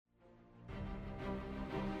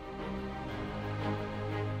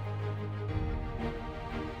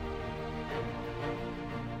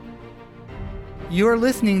You're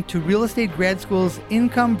listening to Real Estate Grad School's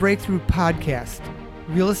Income Breakthrough Podcast.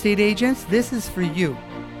 Real estate agents, this is for you.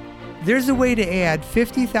 There's a way to add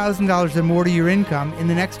 $50,000 or more to your income in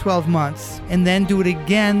the next 12 months and then do it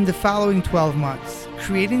again the following 12 months,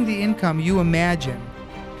 creating the income you imagine.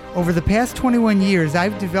 Over the past 21 years,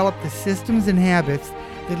 I've developed the systems and habits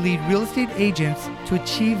that lead real estate agents to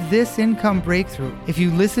achieve this income breakthrough. If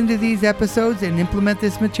you listen to these episodes and implement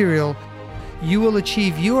this material, you will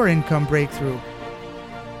achieve your income breakthrough.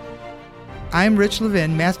 I'm Rich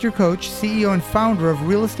Levin, Master Coach, CEO, and founder of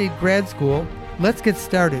Real Estate Grad School. Let's get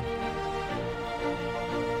started.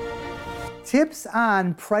 Tips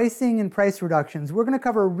on pricing and price reductions. We're going to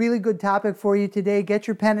cover a really good topic for you today. Get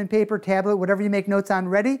your pen and paper, tablet, whatever you make notes on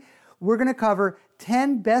ready. We're going to cover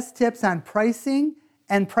 10 best tips on pricing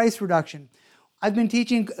and price reduction. I've been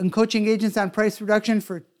teaching and coaching agents on price reduction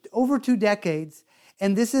for over 2 decades.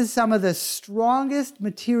 And this is some of the strongest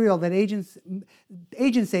material that agents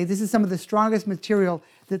say this is some of the strongest material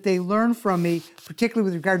that they learn from me, particularly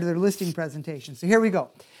with regard to their listing presentation. So here we go.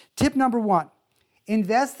 Tip number 1,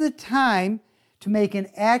 invest the time to make an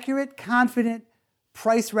accurate, confident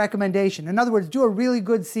price recommendation. In other words, do a really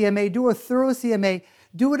good CMA, do a thorough CMA,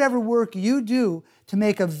 do whatever work you do to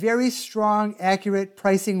make a very strong, accurate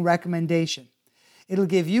pricing recommendation. It'll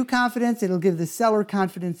give you confidence, it'll give the seller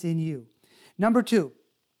confidence in you. Number 2,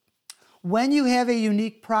 when you have a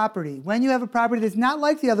unique property, when you have a property that's not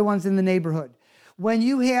like the other ones in the neighborhood, when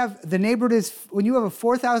you have a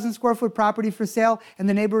 4,000 square foot property for sale and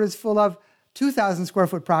the neighborhood is full of 2,000 square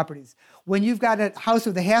foot properties, when you've got a house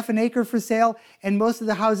with a half an acre for sale and most of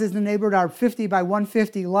the houses in the neighborhood are 50 by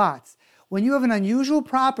 150 lots, when you have an unusual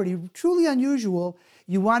property, truly unusual,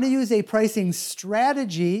 you want to use a pricing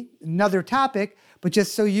strategy, another topic, but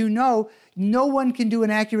just so you know, no one can do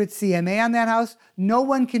an accurate CMA on that house. No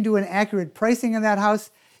one can do an accurate pricing on that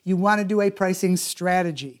house. You want to do a pricing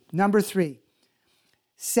strategy. Number 3,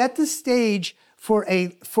 set the stage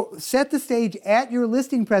at your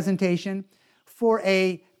listing presentation for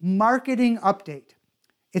a marketing update.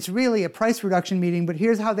 It's really a price reduction meeting, but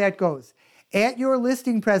here's how that goes. At your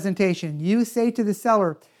listing presentation, you say to the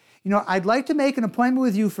seller, I'd like to make an appointment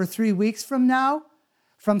with you for 3 weeks from now,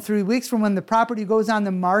 from 3 weeks from when the property goes on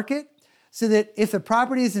the market, so that if the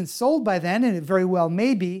property isn't sold by then, and it very well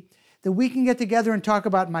may be, that we can get together and talk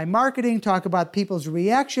about my marketing, talk about people's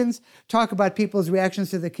reactions, talk about people's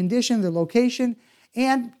reactions to the condition, the location,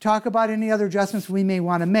 and talk about any other adjustments we may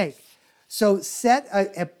want to make. So set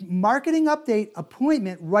a marketing update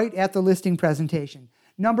appointment right at the listing presentation.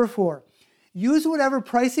 Number 4, use whatever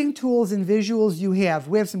pricing tools and visuals you have.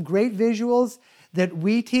 We have some great visuals that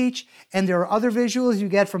we teach, and there are other visuals you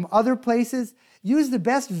get from other places. Use the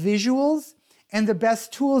best visuals and the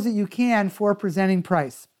best tools that you can for presenting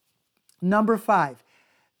price. Number 5,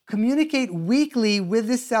 communicate weekly with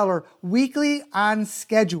the seller, weekly on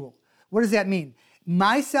schedule. What does that mean?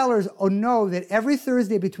 My sellers know that every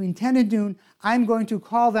Thursday between 10 and noon, I'm going to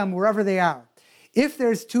call them wherever they are. If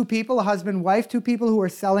there's 2 people, a husband, wife, 2 people who are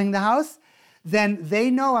selling the house, then they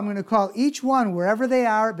know I'm going to call each one wherever they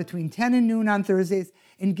are between 10 and noon on Thursdays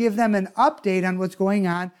and give them an update on what's going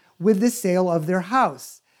on with the sale of their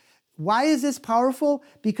house. Why is this powerful?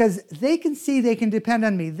 Because they can see they can depend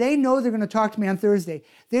on me. They know they're going to talk to me on Thursday.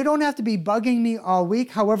 They don't have to be bugging me all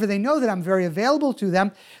week. However, they know that I'm very available to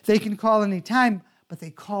them. They can call anytime, but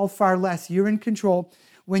they call far less. You're in control.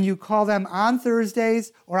 When you call them on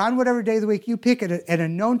Thursdays or on whatever day of the week you pick at a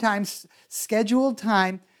known time, scheduled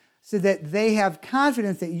time, so that they have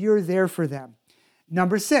confidence that you're there for them.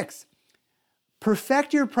 Number 6,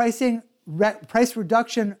 perfect your price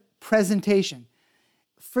reduction presentation.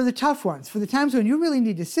 For the tough ones, for the times when you really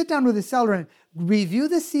need to sit down with the seller and review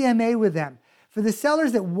the CMA with them, for the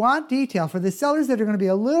sellers that want detail, for the sellers that are going to be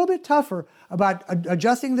a little bit tougher about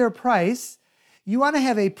adjusting their price, you want to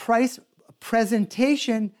have a price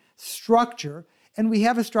presentation structure, and we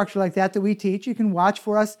have a structure like that we teach. You can watch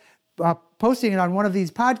for us posting it on one of these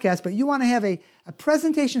podcasts, but you want to have a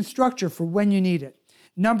presentation structure for when you need it.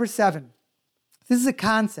 Number 7, this is a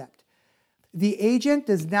concept. The agent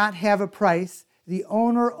does not have a price. The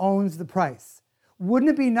owner owns the price. Wouldn't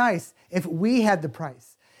it be nice if we had the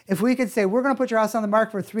price? If we could say, we're going to put your house on the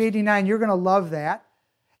market for $389, you're going to love that,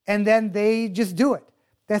 and then they just do it.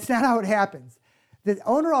 That's not how it happens. The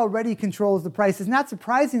owner already controls the price. It's not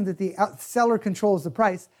surprising that the seller controls the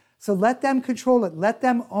price, so let them control it. Let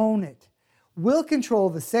them own it. We'll control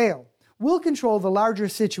the sale. We'll control the larger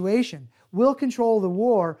situation. We'll control the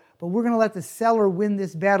war, but we're going to let the seller win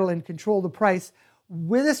this battle and control the price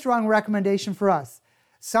with a strong recommendation for us.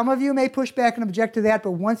 Some of you may push back and object to that,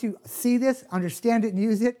 but once you see this, understand it, and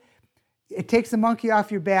use it, it takes the monkey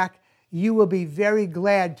off your back. you will be very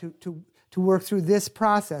glad to work through this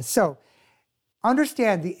process. So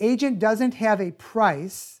understand, the agent doesn't have a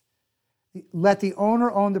price. Let the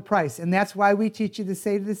owner own the price. And that's why we teach you to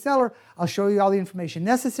say to the seller, I'll show you all the information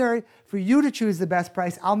necessary for you to choose the best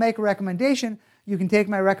price. I'll make a recommendation. You can take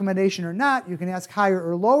my recommendation or not. You can ask higher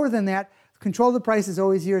or lower than that. Control of the price is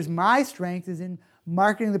always yours. My strength is in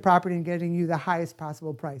marketing the property and getting you the highest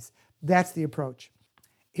possible price. That's the approach.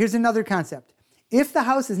 Here's another concept. If the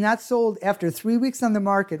house is not sold after 3 weeks on the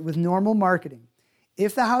market with normal marketing,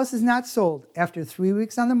 if the house is not sold after 3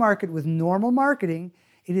 weeks on the market with normal marketing,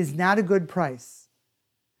 it is not a good price.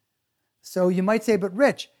 So you might say, but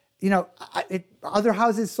Rich, other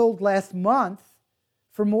houses sold last month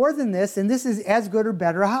for more than this, and this is as good or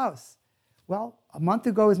better a house. Well, a month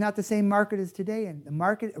ago is not the same market as today, and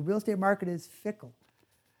a real estate market is fickle.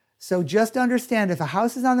 So just understand, if a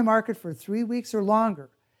house is on the market for 3 weeks or longer,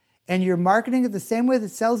 and you're marketing it the same way that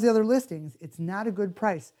sells the other listings, it's not a good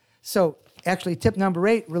price. So actually, tip number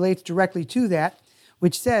 8 relates directly to that,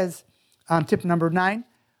 which says, tip number 9,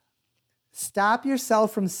 stop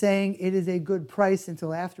yourself from saying it is a good price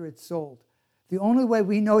until after it's sold. The only way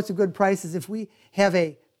we know it's a good price is if we have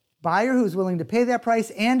a buyer who's willing to pay that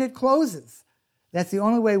price and it closes. That's the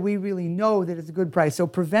only way we really know that it's a good price. So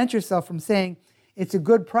prevent yourself from saying it's a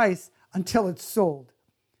good price until it's sold.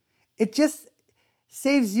 It just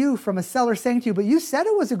saves you from a seller saying to you, but you said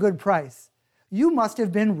it was a good price. You must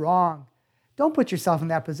have been wrong. Don't put yourself in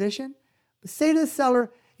that position. Say to the seller,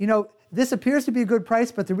 this appears to be a good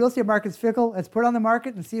price, but the real estate market's fickle. Let's put it on the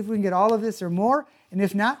market and see if we can get all of this or more. And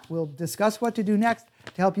if not, we'll discuss what to do next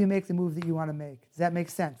to help you make the move that you want to make. Does that make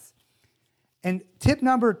sense? And tip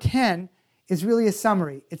number 10 is really a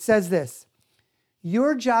summary. It says this: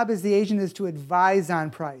 your job as the agent is to advise on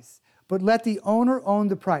price, but let the owner own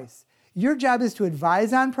the price. Your job is to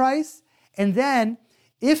advise on price, and then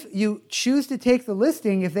if you choose to take the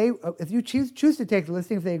listing, if you choose to take the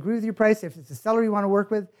listing, if they agree with your price, if it's a seller you want to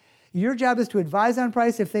work with, your job is to advise on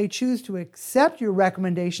price. If they choose to accept your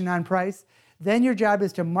recommendation on price, then your job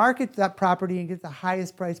is to market that property and get the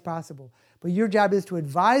highest price possible. But your job is to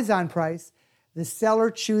advise on price. The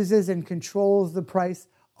seller chooses and controls the price.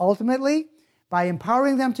 Ultimately, by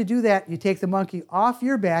empowering them to do that, you take the monkey off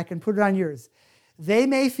your back and put it on yours. They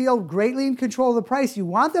may feel greatly in control of the price. You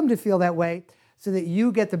want them to feel that way so that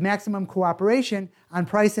you get the maximum cooperation on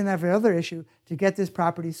price and every other issue to get this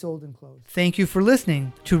property sold and closed. Thank you for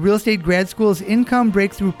listening to Real Estate Grad School's Income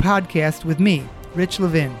Breakthrough Podcast with me, Rich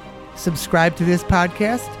Levin. Subscribe to this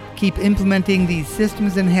podcast, keep implementing these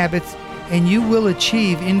systems and habits, and you will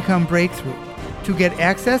achieve income breakthrough. To get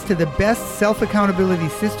access to the best self-accountability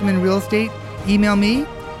system in real estate, email me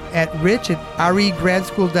at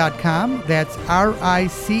rich@regradschool.com. That's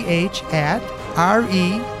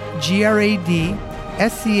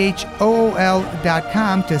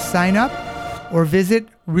RICH@REGRADSCHOOL.com to sign up, or visit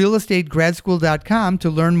realestategradschool.com to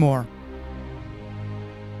learn more.